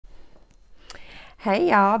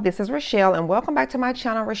Hey y'all, this is Rachelle and welcome back to my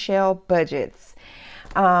channel, Rachelle Budgets.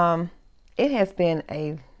 It has been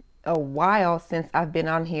a while since I've been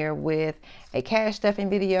on here with a cash stuffing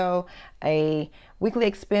video, a weekly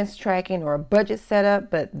expense tracking, or a budget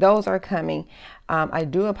setup, but those are coming. I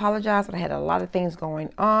do apologize, but I had a lot of things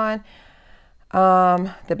going on.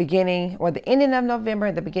 The beginning or the ending of November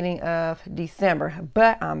and the beginning of December,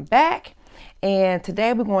 but I'm back, and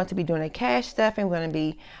today we're going to be doing a cash stuffing. We're going to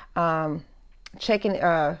be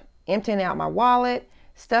emptying out my wallet,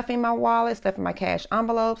 stuffing my cash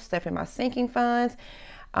envelopes, stuffing my sinking funds,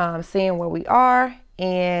 seeing where we are.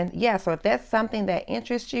 And yeah, so if that's something that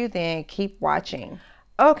interests you, then keep watching.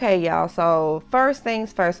 Okay, y'all, so first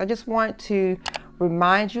things first, I just want to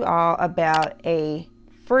remind you all about a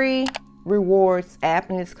free rewards app,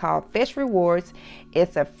 and it's called Fetch Rewards.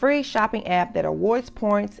 It's a free shopping app that awards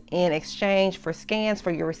points in exchange for scans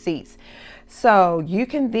for your receipts. So you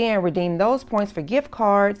can then redeem those points for gift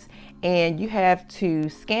cards, and you have to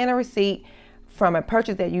scan a receipt from a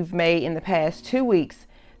purchase that you've made in the past 2 weeks.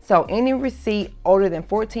 So any receipt older than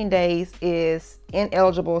 14 days is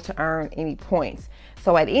ineligible to earn any points.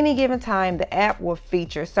 So at any given time, the app will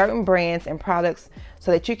feature certain brands and products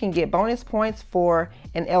so that you can get bonus points for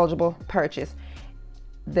an eligible purchase.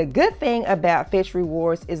 The good thing about Fetch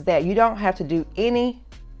Rewards is that you don't have to do any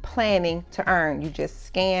planning to earn. You just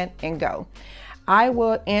scan and go. I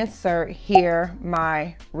will insert here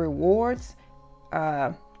my rewards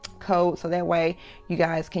code so that way you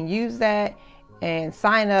guys can use that and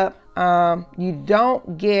sign up. You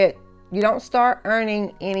don't start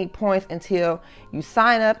earning any points until you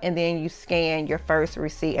sign up and then you scan your first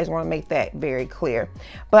receipt. I just want to make that very clear.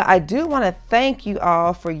 But I do want to thank you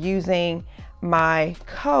all for using my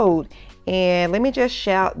code. And let me just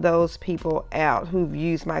shout those people out who've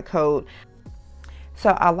used my code.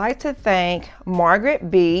 So I'd like to thank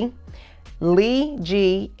Margaret B, Lee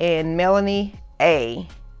G, and Melanie A,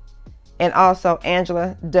 and also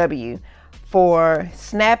Angela W for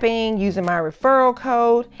snapping, using my referral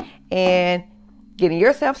code, and getting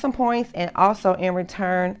yourself some points, and also in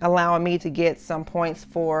return allowing me to get some points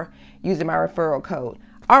for using my referral code.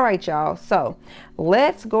 All right, y'all, so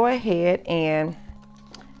let's go ahead and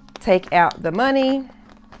take out the money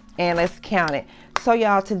and let's count it. So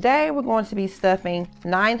y'all, today we're going to be stuffing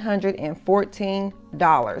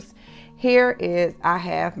 $914. Here is, I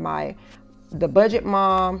have the Budget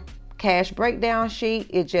Mom cash breakdown sheet.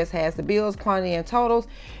 It just has the bills, quantity, and totals.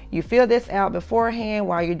 You fill this out beforehand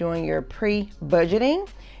while you're doing your pre-budgeting.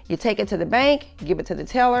 You take it to the bank, give it to the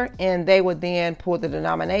teller, and they would then pull the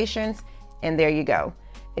denominations, and there you go.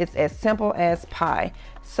 It's as simple as pie.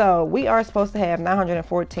 So we are supposed to have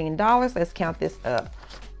 $914. Let's count this up.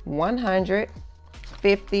 100,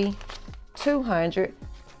 50, 200,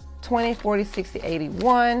 20, 40, 60,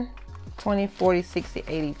 81, 20, 40, 60,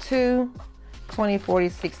 82, 20, 40,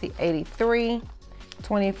 60, 83,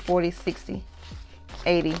 20, 40, 60,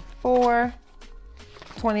 84,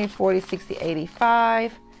 20, 40, 60,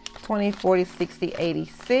 85, 20, 40, 60,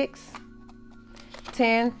 86,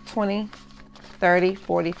 10, 20, 30,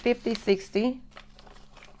 40, 50, 60.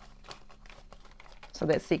 So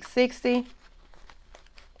that's 660.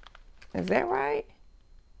 Is that right?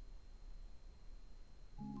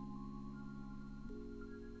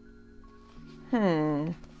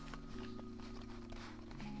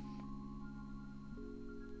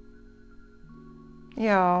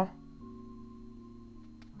 Y'all,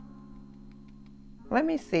 let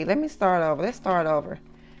me see. Let me start over. Let's start over,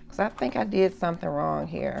 because I think I did something wrong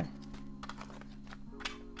here.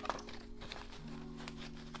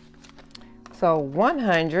 So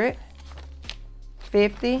 100,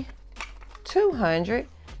 50, 200,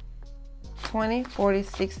 20, 40,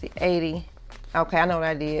 60, 80. Okay, I know what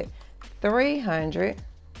I did. 300,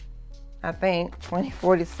 I think, 20,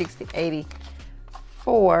 40, 60,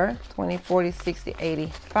 84, 20, 40, 60,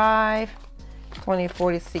 85, 20,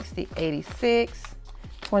 40, 60, 86,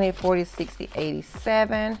 20, 40, 60,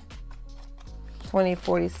 87, 20,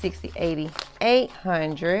 40, 60, 80,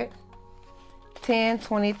 800, 10,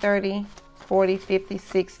 20, 30, 40, 50,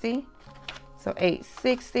 60. So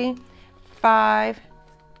 860, 5,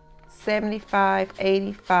 75,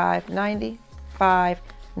 85, 95,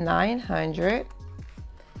 900,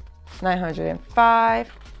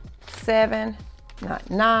 905, 7,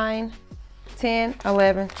 9, 10,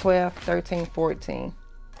 11, 12, 13, 14.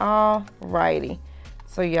 All righty.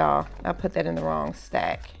 So y'all, I put that in the wrong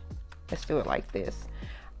stack. Let's do it like this.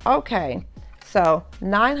 Okay, so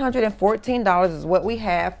 $914 is what we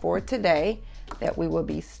have for today that we will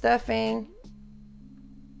be stuffing.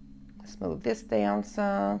 Let's move this down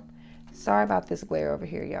some. Sorry about this glare over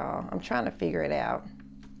here, y'all. I'm trying to figure it out.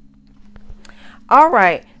 All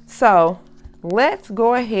right, so let's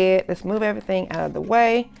go ahead. Let's move everything out of the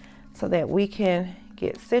way so that we can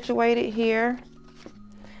get situated here.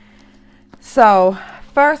 So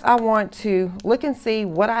first I want to look and see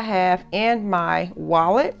what I have in my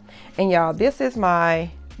wallet. And y'all, this is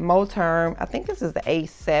my Moterm. I think this is the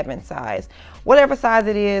A7 size. Whatever size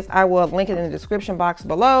it is, I will link it in the description box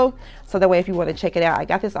below. So that way if you want to check it out, I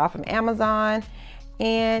got this off of Amazon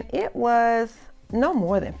and it was no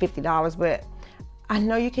more than $50, but I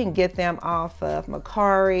know you can get them off of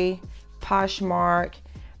Mercari, Poshmark,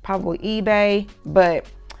 probably eBay, but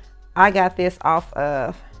I got this off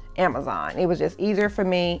of Amazon. It was just easier for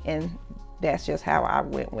me, and that's just how I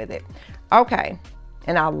went with it. Okay,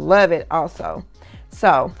 and I love it also.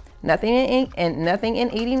 So nothing in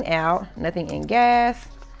eating out, nothing in gas,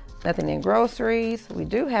 nothing in groceries. We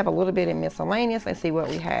do have a little bit in miscellaneous. Let's see what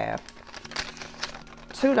we have.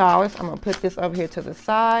 $2. I'm gonna put this over here to the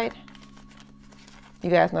side. You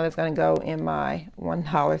guys know that's gonna go in my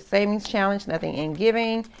 $1 savings challenge. Nothing in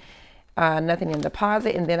giving, nothing in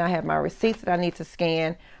deposit, and then I have my receipts that I need to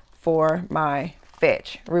scan for my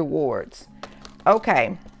fetch rewards.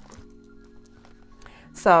 Okay,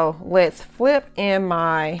 so let's flip in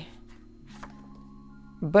my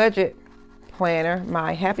budget planner,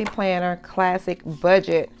 my Happy Planner Classic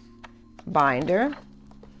Budget Binder,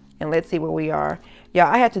 and let's see where we are. Y'all,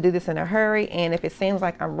 I had to do this in a hurry, and if it seems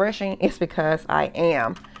like I'm rushing, it's because I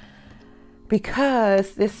am.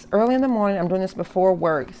 Because this early in the morning, I'm doing this before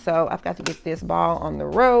work, so I've got to get this ball on the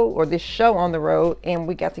road, or this show on the road, and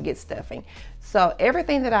we got to get stuffing. So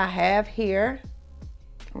everything that I have here,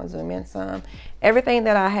 I'm gonna zoom in some. Everything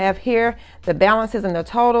that I have here, the balances and the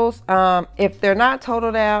totals, if they're not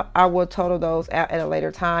totaled out, I will total those out at a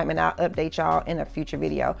later time, and I'll update y'all in a future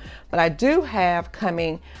video. But I do have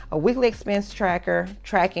coming a weekly expense tracker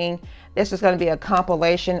tracking. That's just gonna be a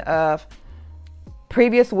compilation of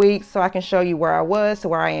previous weeks so I can show you where I was to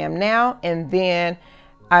where I am now, and then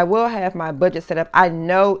I will have my budget set up. I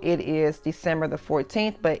know it is December the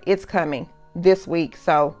 14th, but it's coming this week,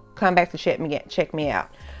 so come back to check me out.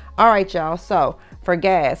 All right, y'all, so for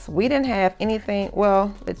gas, we didn't have anything.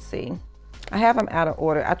 Well, let's see, I have them out of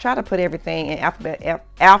order. I try to put everything in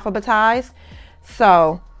alphabetized,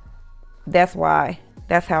 so that's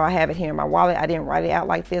how I have it here in my wallet. I didn't write it out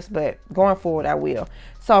like this, but going forward I will.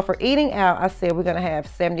 So for eating out, I said we're gonna have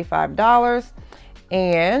 $75,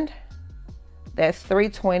 and that's 3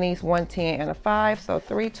 20s, 1 10, and a 5. So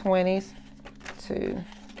 3 20s, 2,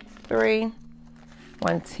 3,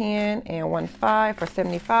 1 10, and 1 5 for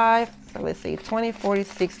 75. So let's see, 20, 40,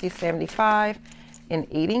 60, 75 in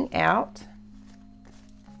eating out.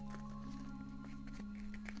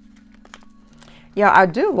 Yeah, I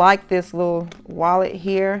do like this little wallet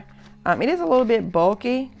here. It is a little bit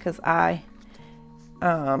bulky because I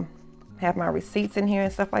have my receipts in here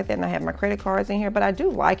and stuff like that, and I have my credit cards in here, but I do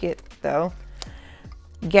like it though.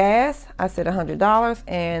 Gas, I said $100,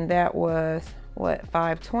 and that was what,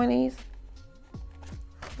 5 20s?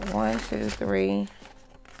 1, 2, 3,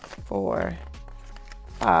 4,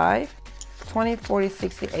 5, 20, 40,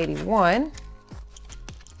 60, 81.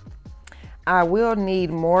 I will need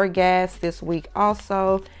more gas this week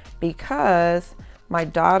also, because my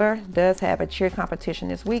daughter does have a cheer competition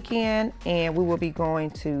this weekend, and we will be going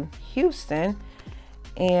to Houston,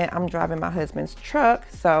 and I'm driving my husband's truck,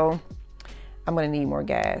 so I'm gonna need more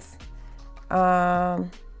gas. I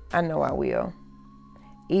know I will.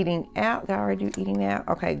 Eating out, did I already do eating out?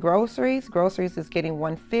 Okay, groceries. Groceries is getting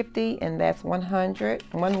 $150, and that's one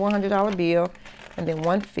 $100 bill, and then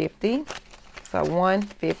 $150. So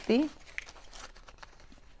 $150.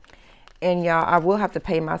 And y'all, I will have to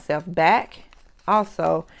pay myself back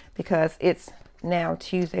also, because it's now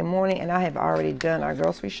Tuesday morning and I have already done our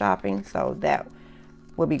grocery shopping, so that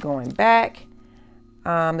will be going back.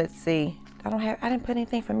 Let's see, I didn't put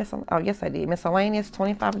anything for miscellaneous. Oh yes I did. Miscellaneous,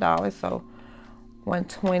 $25, so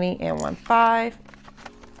 120 and 15,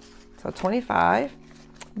 so 25.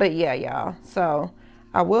 But yeah, y'all, so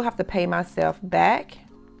I will have to pay myself back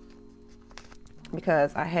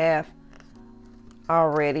because I have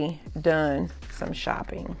already done some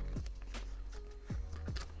shopping.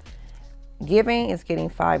 Giving is getting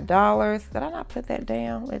 $5. Did I not put that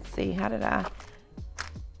down? Let's see, how did I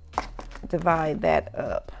divide that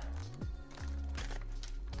up?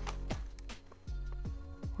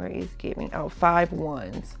 Where is giving? Oh, 5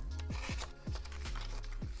 ones.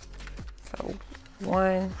 So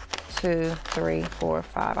 1, 2, 3, 4,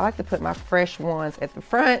 5. I like to put my fresh ones at the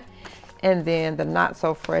front and then the not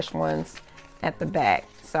so fresh ones at the back.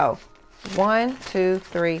 So 1, 2,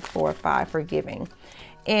 3, 4, 5 for giving.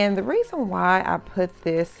 And the reason why I put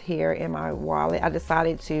this here in my wallet, I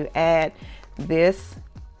decided to add this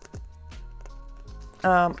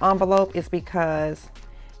envelope is because,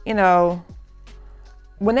 you know,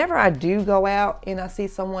 whenever I do go out and I see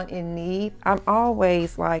someone in need, I'm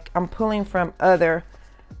always like, I'm pulling from other,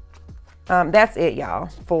 that's it, y'all,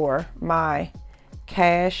 for my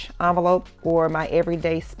cash envelope or my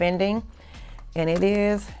everyday spending. And it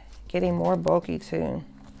is getting more bulky too.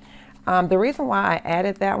 The reason why I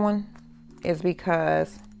added that one is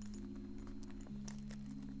because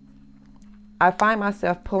I find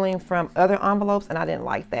myself pulling from other envelopes and I didn't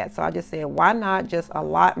like that. So I just said, why not just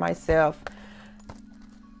allot myself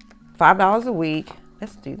 $5 a week.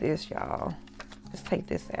 Let's do this, y'all. Let's take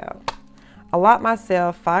this out. Allot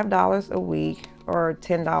myself $5 a week or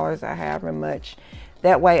 $10, however much.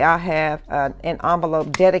 That way I have an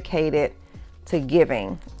envelope dedicated to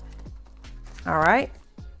giving. All right.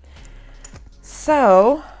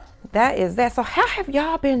 So that is that. So how have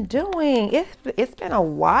y'all been doing? It's been a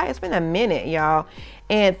while. It's been a minute, y'all.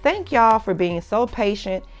 And thank y'all for being so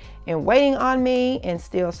patient and waiting on me and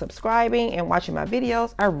still subscribing and watching my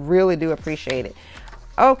videos. I really do appreciate it.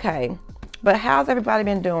 Okay, but how's everybody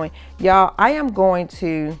been doing? Y'all, I am going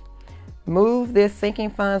to move this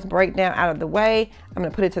sinking funds breakdown out of the way. I'm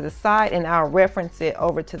gonna put it to the side and I'll reference it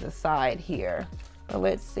over to the side here. But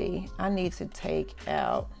let's see, I need to take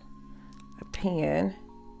out a pen.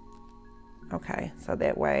 Okay, so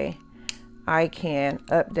that way I can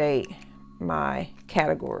update my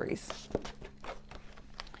categories.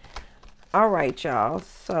 All right, y'all,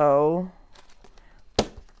 so let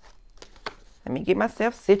me get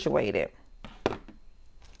myself situated.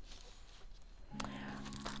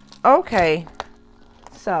 Okay,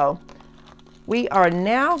 so we are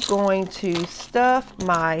now going to stuff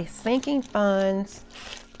my sinking funds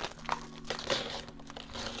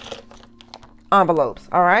envelopes,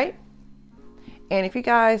 all right? And if you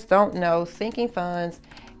guys don't know, sinking funds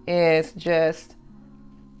is just,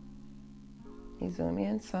 let me zoom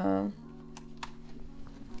in some.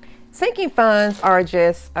 Sinking funds are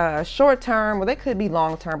just short-term, well, they could be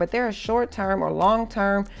long-term, but they're short-term or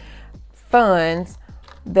long-term funds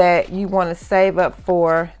that you want to save up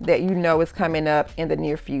for that you know is coming up in the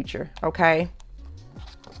near future, okay?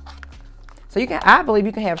 So you can, I believe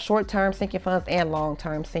you can have short-term sinking funds and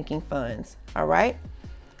long-term sinking funds, all right?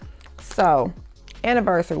 So,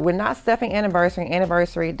 anniversary, we're not stuffing anniversary.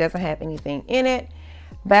 Anniversary doesn't have anything in it.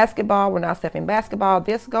 Basketball, we're not stuffing basketball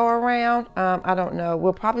this go around. I don't know,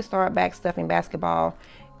 we'll probably start back stuffing basketball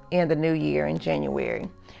in the new year in January.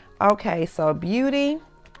 Okay, so beauty,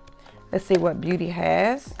 let's see what beauty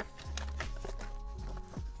has.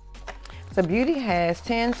 So beauty has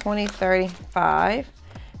 10, 20, 30, 5,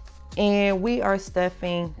 and we are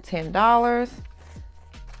stuffing $10.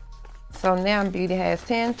 So now beauty has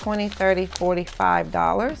 10, 20, 30, 45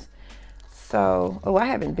 $5. So, oh, I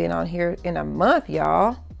haven't been on here in a month,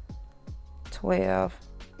 y'all. 12,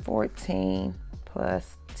 14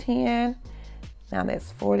 plus 10. Now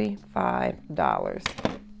that's $45.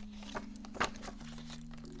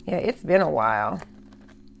 Yeah, it's been a while.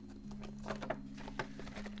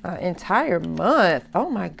 Entire month. Oh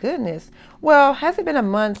my goodness. Well, has it been a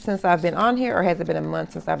month since I've been on here, or has it been a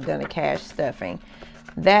month since I've done a cash stuffing?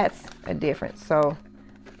 That's a difference. So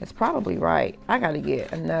it's probably right. I got to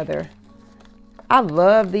get another. I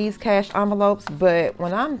love these cash envelopes, but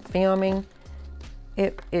when I'm filming,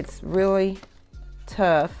 it's really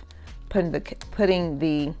tough putting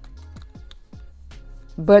the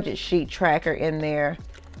budget sheet tracker in there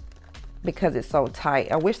because it's so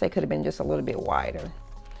tight. I wish they could have been just a little bit wider.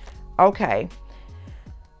 Okay,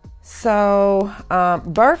 so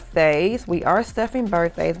birthdays, we are stuffing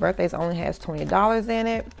birthdays. Birthdays only has $20 in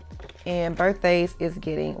it, and birthdays is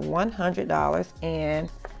getting $100, and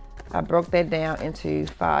I broke that down into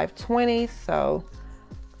 5 20s. So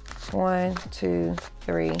 1, 2,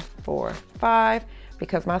 3, 4, 5,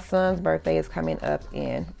 because my son's birthday is coming up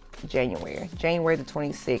in January the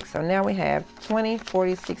 26th. So now we have 20,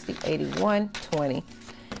 40, 60, 80, 120.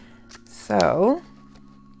 So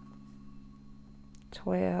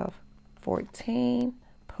 12, 14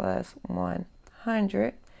 plus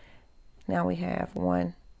 100. Now we have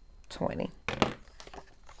 120.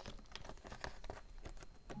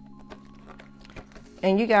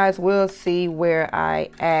 And you guys will see where I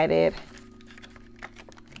added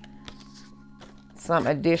some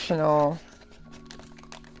additional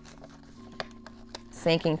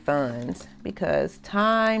sinking funds because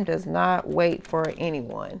time does not wait for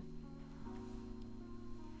anyone.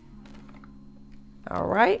 All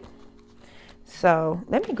right. So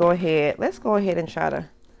let me go ahead. Let's go ahead and try to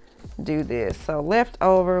do this. So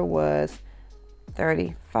leftover was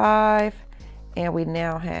 35, and we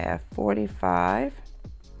now have 45.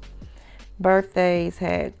 Birthdays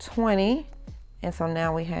had 20, and so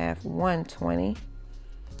now we have 120.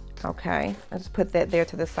 Okay, let's put that there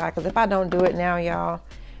to the side, because if I don't do it now, y'all,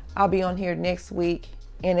 I'll be on here next week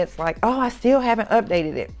and it's like, oh, I still haven't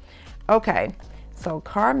updated it. Okay, so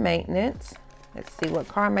car maintenance, let's see what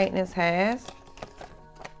car maintenance has.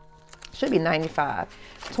 Should be 95.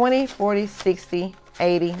 20, 40, 60,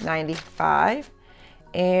 80, 95.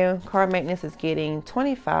 And car maintenance is getting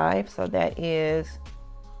 25, so that is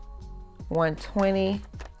 120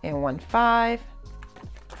 and 15.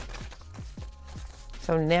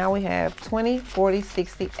 So now we have 20, 40,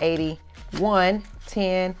 60, 80, 1,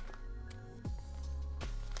 10,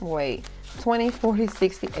 wait, 20, 40,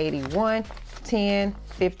 60, 80, 1, 10,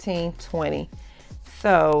 15, 20.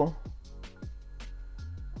 So,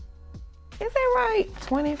 is that right?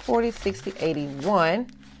 20, 40, 60, 80, 1,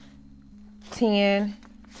 10,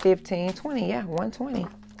 15, 20. Yeah, 120.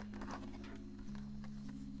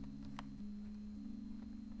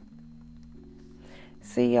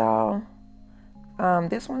 See, y'all,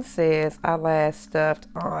 this one says I last stuffed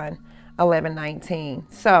on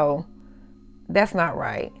 11/19. So that's not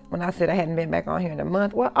right. When I said I hadn't been back on here in a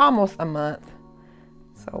month, well, almost a month.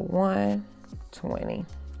 So 120.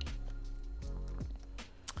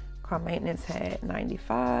 Car maintenance had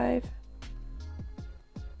 95.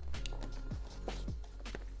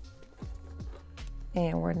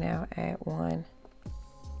 And we're now at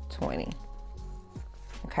 120.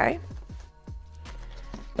 Okay.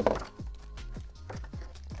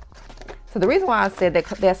 So the reason why I said that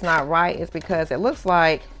that's not right is because it looks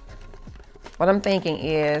like, what I'm thinking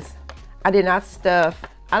is, I don't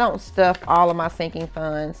stuff all of my sinking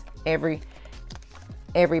funds every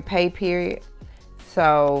pay period.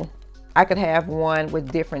 So I could have one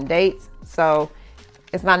with different dates. So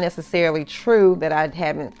it's not necessarily true that I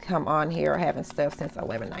haven't come on here or haven't stuffed since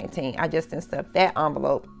 11/19. I just didn't stuff that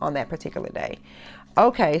envelope on that particular day.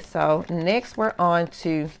 Okay, so next we're on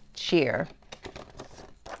to cheer.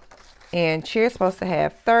 And cheer is supposed to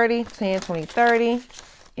have 30, 10, 20, 30.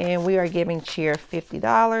 And we are giving cheer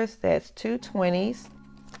 $50. That's 2 20s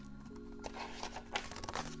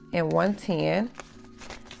and 1 10.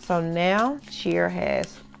 So now cheer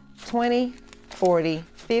has 20, 40,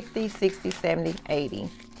 50, 60, 70, 80.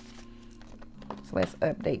 So let's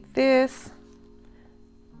update this.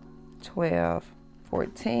 12,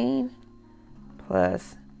 14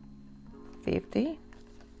 plus 50.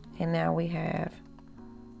 And now we have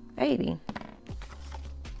 80.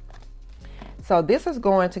 So this is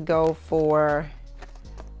going to go for,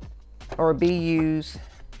 or be used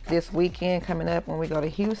this weekend coming up when we go to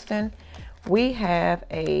Houston. We have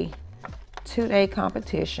a 2-day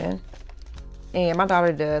competition, and my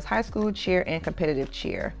daughter does high school cheer and competitive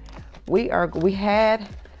cheer. We had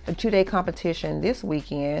a 2-day competition this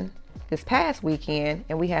past weekend,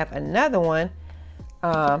 and we have another one,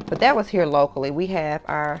 but that was here locally. We have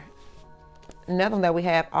another one that we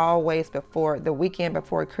have always before the weekend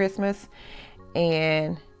before Christmas,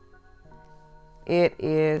 and it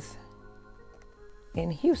is in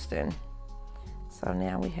Houston. So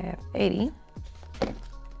now we have 80.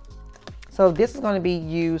 So this is going to be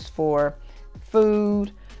used for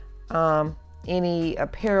food, any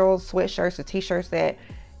apparel, sweatshirts or t-shirts that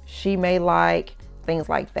she may like, things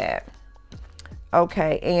like that.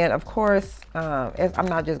 Okay, and of course, I'm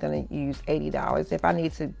not just going to use $80. If I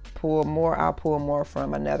need to pull more, I'll pull more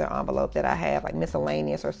from another envelope that I have, like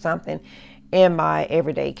miscellaneous or something in my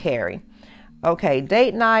everyday carry. Okay,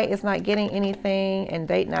 date night is not getting anything, and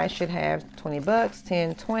date night should have 20 bucks,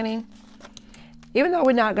 10, 20. Even though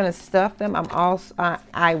we're not going to stuff them,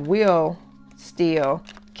 I will still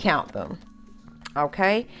count them.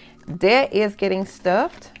 Okay, debt is getting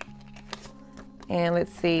stuffed. And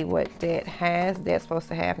let's see what debt has. Debt's supposed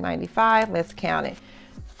to have 95. Let's count it.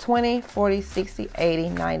 20, 40, 60, 80,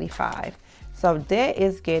 95. So debt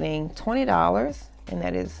is getting $20, and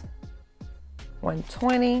that is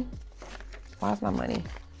 120. Why is my money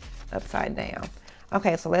upside down?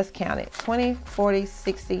 Okay, so let's count it. 20, 40,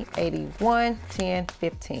 60, 81, 10,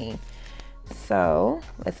 15. So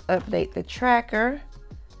let's update the tracker.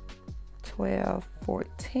 12,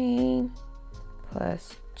 14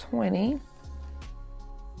 plus 20.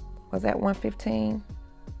 Was that 115?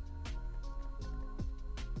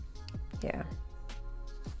 Yeah.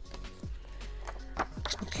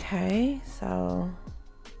 Okay, so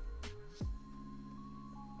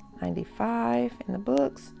 95 in the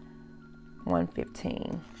books,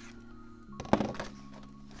 115.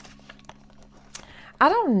 I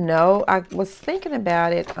don't know. I was thinking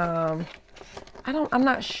about it. I'm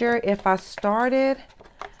not sure if I started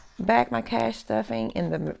back my cash stuffing in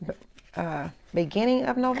the beginning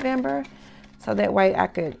of November. so that way I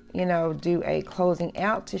could, you know, do a closing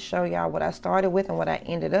out to show y'all what I started with and what I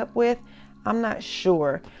ended up with. I'm not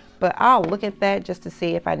sure, but I'll look at that just to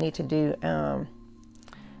see if I need to do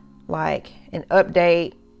like an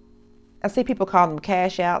update. I see people call them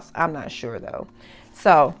cash outs. I'm not sure though.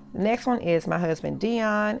 So the next one is my husband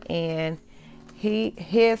Dion, and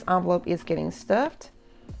his envelope is getting stuffed,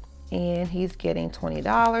 and he's getting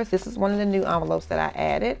 $20. This is one of the new envelopes that I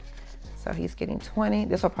added. So he's getting 20.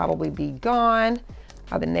 This will probably be gone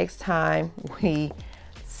by the next time we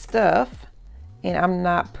stuff. And I'm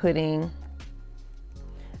not putting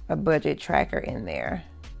a budget tracker in there.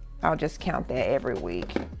 I'll just count that every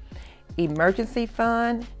week. Emergency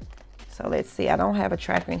fund. So let's see, I don't have a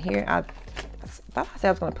tracker in here. I thought I said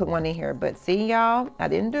I was gonna put one in here, but see y'all, I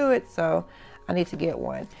didn't do it, so I need to get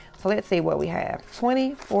one. So let's see what we have.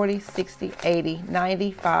 20, 40, 60, 80,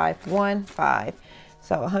 95, 1, 5.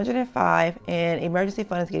 So 105, and emergency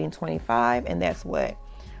fund is getting 25, and that's what?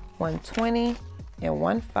 120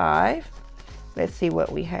 and 15. Let's see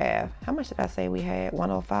what we have. How much did I say we had?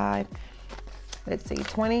 105. Let's see,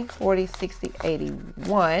 20, 40, 60, 80,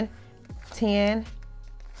 1, 10,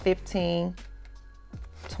 15,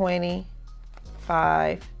 20,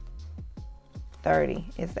 5, 30.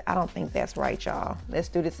 I don't think that's right, y'all. Let's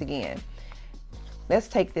do this again. Let's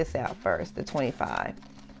take this out first, the 25.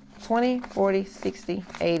 20, 40, 60,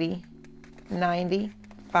 80,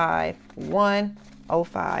 95,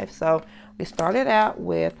 105. So we started out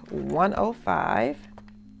with 105.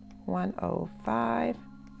 105.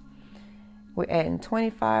 We're adding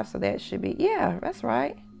 25, so that should be, yeah, that's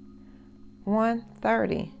right.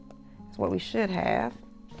 130 is what we should have.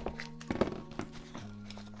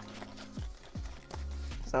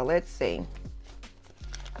 So let's see.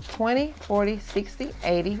 20, 40, 60,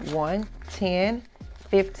 80, 1, 10,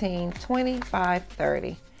 15, 25,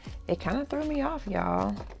 30. It kind of threw me off,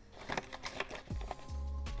 y'all.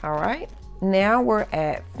 All right, now we're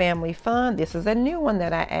at family fun. This is a new one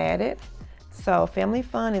that I added. So family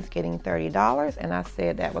fun is getting $30, and I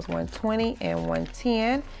said that was 120 and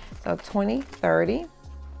 110. So 20, 30.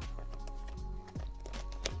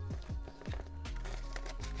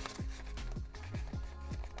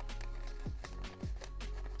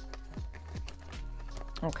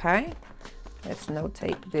 Okay, let's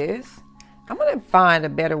notate this. I'm gonna find a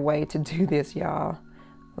better way to do this, y'all.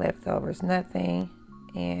 Leftovers, nothing,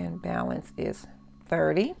 and balance is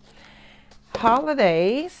 30.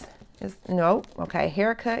 Holidays is, nope, okay,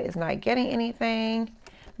 haircut is not getting anything.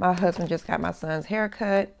 My husband just got my son's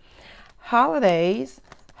haircut. Holidays,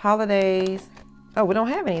 oh, we don't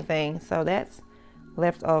have anything, so that's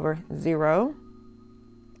leftover 0.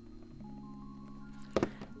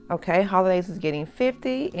 Okay, holidays is getting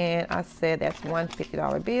 50, and I said that's one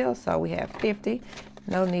 $50 bill, so we have 50.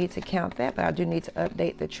 No need to count that, but I do need to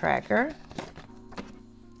update the tracker,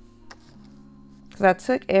 because I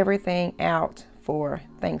took everything out for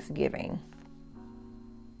Thanksgiving.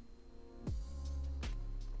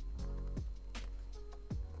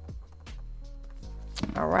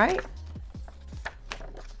 All right.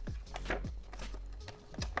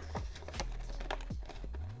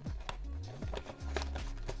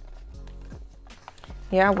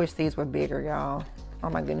 Yeah, I wish these were bigger, y'all. Oh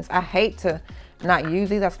my goodness. I hate to not use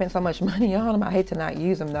these. I spent so much money on them. I hate to not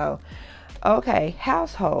use them though. Okay,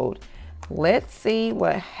 household. Let's see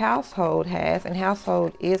what household has. And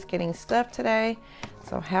household is getting stuff today.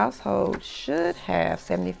 So household should have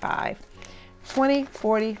 75. 20,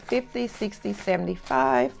 40, 50, 60,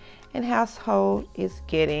 75. And household is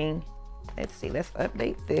getting, let's see, let's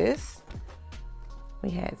update this. We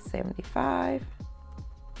had 75.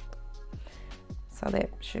 So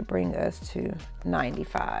that should bring us to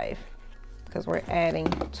 95, because we're adding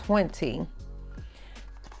 20.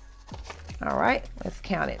 All right, let's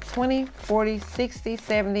count it. 20, 40, 60,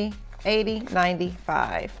 70, 80,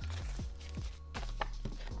 95.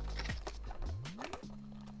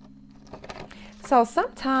 So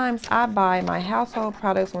sometimes I buy my household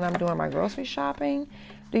products when I'm doing my grocery shopping.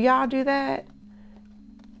 Do y'all do that?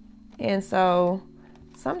 And so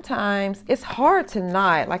sometimes it's hard to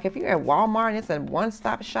not, like if you're at Walmart and it's a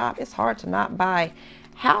one-stop shop, it's hard to not buy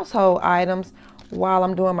household items while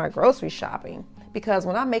I'm doing my grocery shopping. Because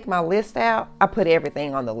when I make my list out, I put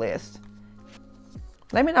everything on the list.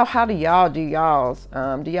 Let me know, how do y'all do y'all's?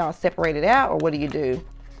 Do y'all separate it out, or what do you do?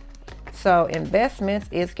 So investments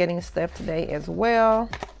is getting stuff today as well.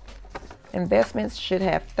 Investments should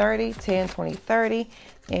have 30, 10, 20, 30,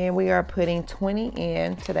 and we are putting 20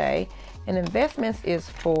 in today. And investments is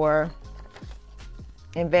for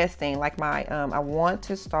investing, like my, I want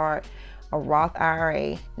to start a Roth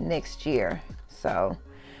IRA next year. So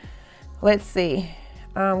let's see.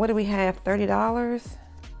 What do we have? $30.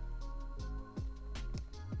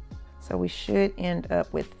 So we should end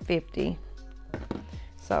up with 50.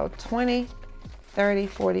 So 20, 30,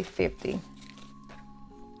 40, 50.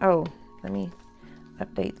 Oh, let me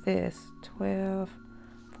update this. 12,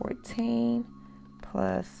 14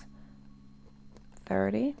 plus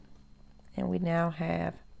 30. And we now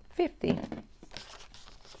have 50.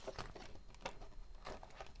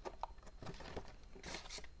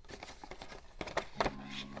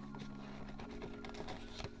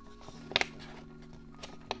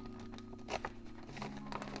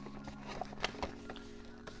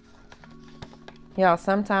 Y'all,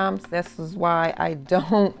 sometimes this is why I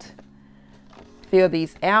don't fill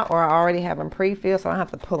these out, or I already have them pre-filled, so I don't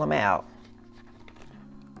have to pull them out.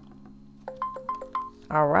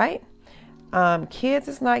 All right. Kids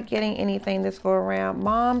is not getting anything this go around.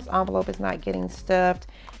 Mom's envelope is not getting stuffed.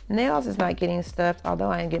 Nails is not getting stuffed,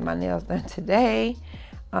 although I didn't get my nails done today.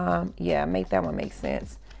 Yeah, make that one make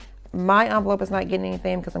sense. My envelope is not getting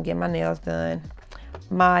anything because I'm getting my nails done.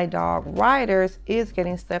 My dog Riders is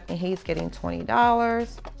getting stuffed and he's getting $20.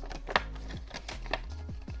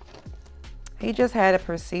 He just had a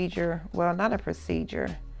procedure. Well, not a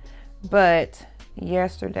procedure, but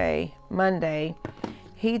yesterday, Monday,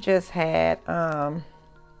 he just had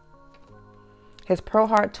his Pro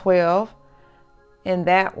Heart 12, and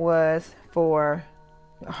that was for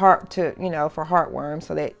for heartworms,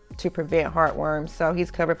 so that to prevent heartworms. So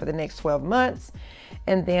he's covered for the next 12 months.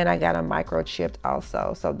 And then I got a microchipped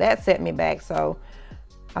also. So that set me back. So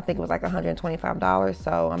I think it was like $125.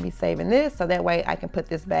 So I'm gonna be saving this so that way I can put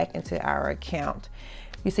this back into our account.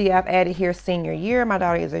 You see, I've added here senior year. My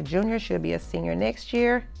daughter is a junior, she'll be a senior next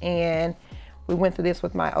year. And we went through this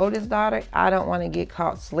with my oldest daughter. I don't want to get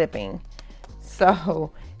caught slipping.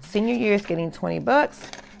 So senior year is getting 20 bucks.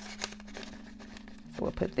 So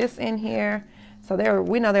we'll put this in here. So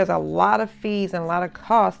we know there's a lot of fees and a lot of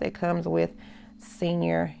costs that comes with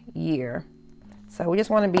senior year. So we just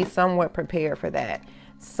want to be somewhat prepared for that.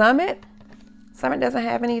 Summit doesn't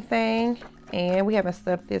have anything, and we haven't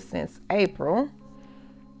stuffed this since April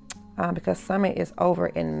because Summit is over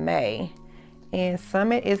in May. And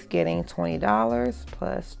Summit is getting $20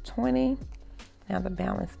 plus 20. Now the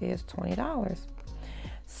balance is $20.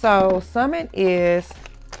 So Summit is,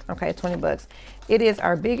 okay, 20 bucks. It is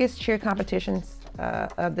our biggest cheer competition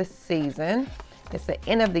of the season. It's the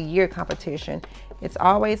end of the year competition. It's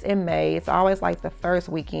always in May. It's always like the first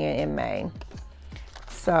weekend in May.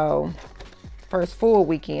 So first full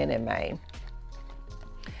weekend in May.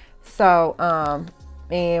 So,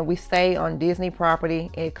 and we stay on Disney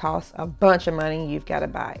property. It costs a bunch of money. You've got to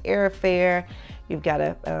buy airfare. You've got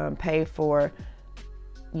to pay for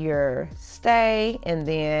your stay and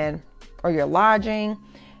then, or your lodging.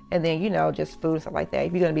 And then, just food and stuff like that.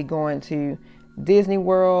 If you're going to be going to Disney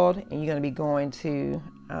World and you're going to be going to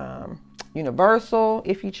Universal,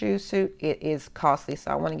 if you choose to, it is costly.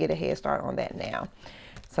 So I want to get a head start on that now.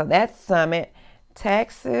 So that's Summit.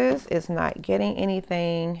 Taxes is not getting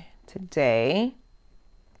anything today.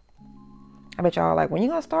 I bet y'all are like, when you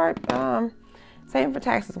going to start saving for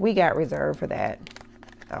taxes? We got reserved for that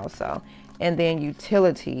also. And then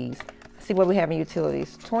utilities. Let's see what we have in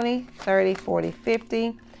utilities. 20, 30, 40,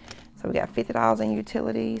 50. So we got $50 in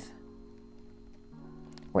utilities.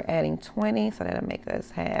 We're adding 20, so that'll make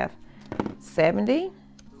us have 70.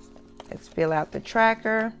 Let's fill out the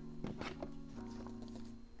tracker.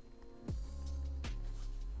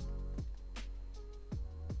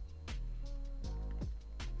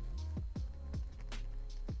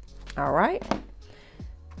 All right.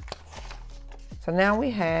 So now we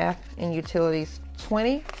have in utilities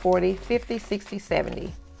 20, 40, 50, 60,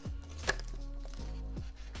 70.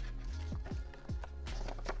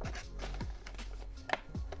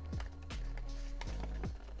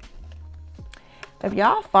 If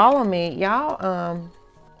y'all follow me, y'all,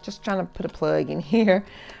 just trying to put a plug in here.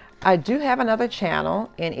 I do have another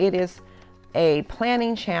channel, and it is a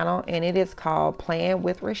planning channel, and it is called Plan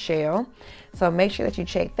with Rachelle. So make sure that you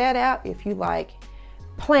check that out if you like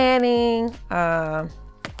planning,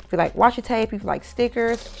 if you like washi tape, if you like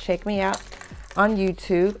stickers. Check me out on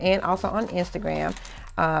YouTube and also on Instagram.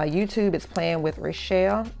 YouTube, it's Plan with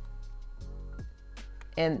Rachelle.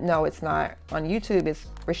 And no, it's not. On YouTube, it's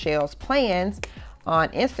Rachelle's Plans. On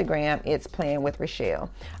Instagram, it's Plan with Rachelle.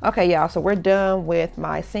 Okay, y'all, so we're done with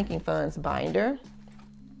my sinking funds binder.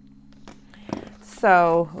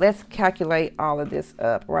 So let's calculate all of this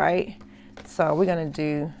up, right? So we're gonna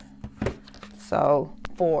do, so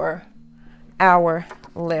for our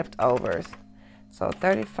leftovers. So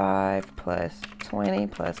 35 plus 20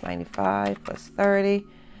 plus 95 plus 30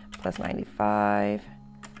 plus 95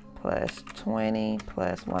 plus 20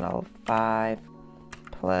 plus 105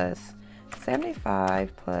 plus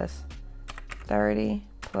 75 plus 30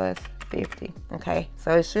 plus 50. Okay,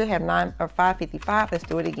 so it should have 555. Let's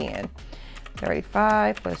do it again.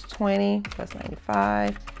 35 plus 20 plus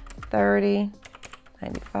 95, 30,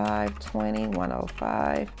 95, 20,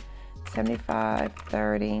 105, 75,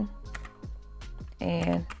 30,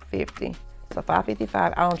 and 50. So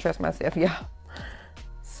 555. I don't trust myself, y'all.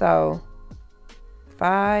 So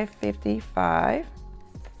 555.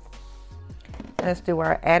 Let's do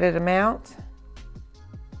our added amount.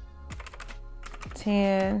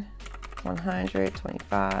 10, 100,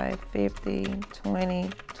 25, 50, 20,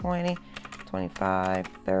 20, 25,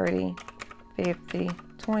 30, 50,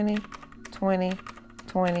 20, 20,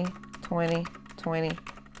 20, 20, 20,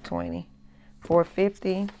 20.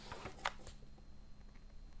 450.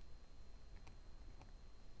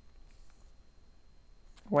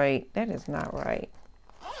 Wait, that is not right.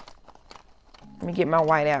 Let me get my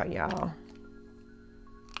white out, y'all.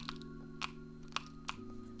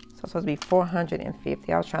 So it's supposed to be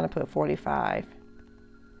 450. I was trying to put 45.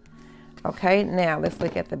 Okay, now let's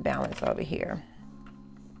look at the balance over here.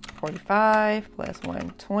 45 plus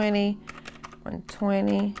 120,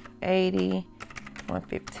 120, 80,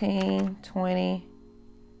 115, 20,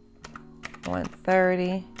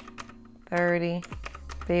 130, 30,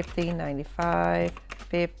 50, 95,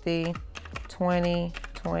 50, 20,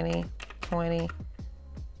 20, 20,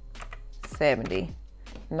 70,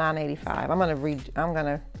 985. I'm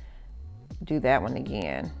gonna do that one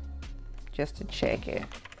again just to check it.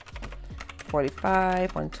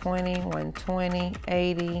 45, 120, 120,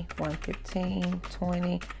 80, 115,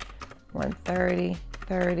 20, 130,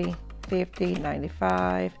 30, 50,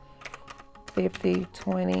 95, 50,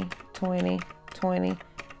 20, 20, 20,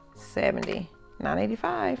 70,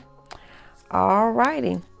 985. All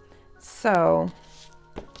righty. So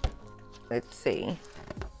let's see.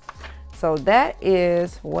 So that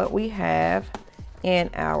is what we have in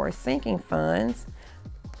our sinking funds.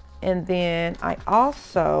 And then I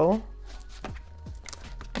also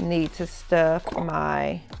need to stuff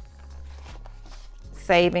my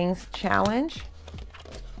savings challenge.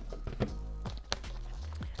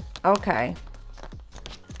 Okay.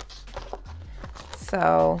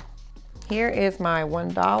 So here is my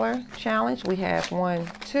 $1 challenge. We have 1,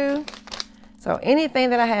 2. So anything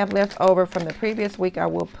that I have left over from the previous week, I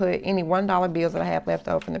will put any $1 bills that I have left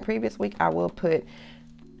over from the previous week, I will put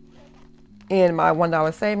in my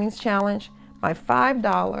 $1 savings challenge. My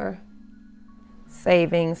 $5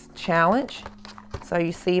 savings challenge. So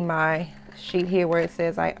you see my sheet here where it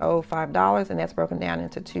says I owe $5, and that's broken down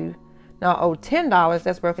into two. No, I owe $10.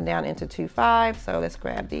 That's broken down into 2 5. So let's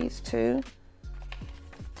grab these two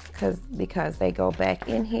because they go back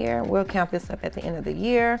in here. We'll count this up at the end of the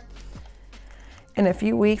year in a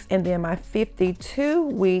few weeks. And then my 52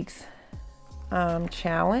 weeks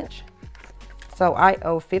challenge. So I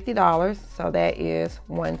owe $50. So that is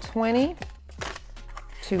 120,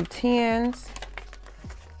 2 10s,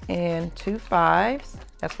 and 2 5s.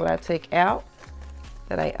 That's what I took out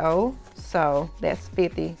that I owe. So that's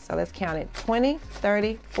 50. So let's count it. 20,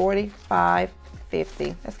 30, 45,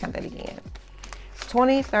 50. Let's count that again.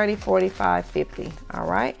 20, 30, 45, 50. All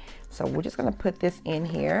right. So we're just going to put this in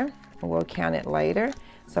here and we'll count it later.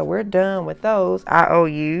 So we're done with those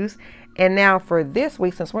IOUs. And now for this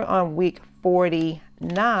week, since we're on week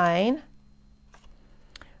 49,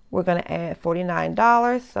 we're going to add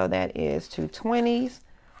 $49. So that is 2 20s,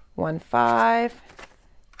 1 5,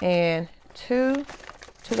 and 2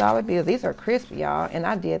 $2 bills. These are crispy, y'all, and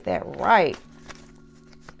I did that right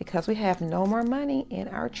because we have no more money in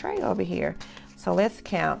our tray over here. So let's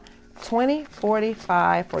count. 20,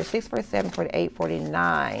 45, 46, 47, 48,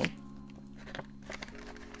 49.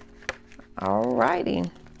 All righty.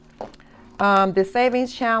 The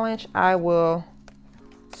savings challenge, I will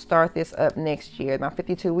start this up next year. My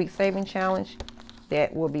 52-week saving challenge,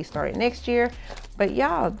 that will be started next year. But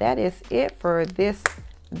y'all, that is it for this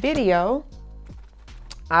video.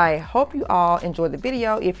 I hope you all enjoyed the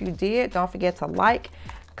video. If you did, don't forget to like,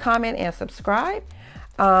 comment, and subscribe.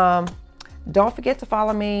 Don't forget to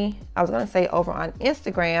follow me. I was going to say over on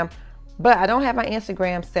Instagram, but I don't have my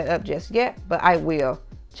Instagram set up just yet, but I will.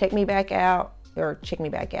 Check me back out, or check me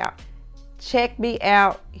back out. Check me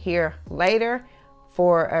out here later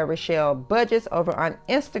for Rachelle Budgets over on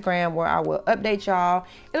Instagram, where I will update y'all.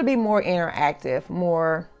 It'll be more interactive,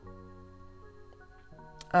 more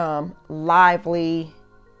lively,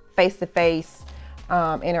 face-to-face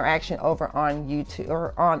interaction over on YouTube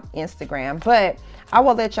or on Instagram. But I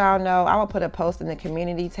will let y'all know. I will put a post in the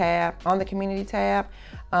community tab, on the community tab,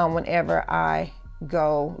 whenever I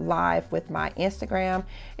go live with my Instagram.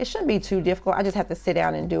 It shouldn't be too difficult. I just have to sit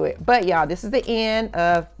down and do it. But y'all, this is the end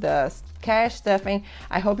of the cash stuffing.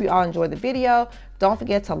 I hope you all enjoyed the video. Don't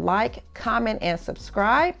forget to like, comment, and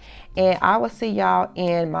subscribe. And I will see y'all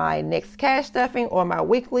in my next cash stuffing or my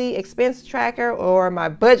weekly expense tracker or my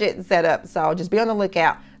budget setup. So just be on the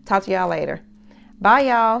lookout. Talk to y'all later. Bye,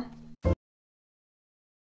 y'all.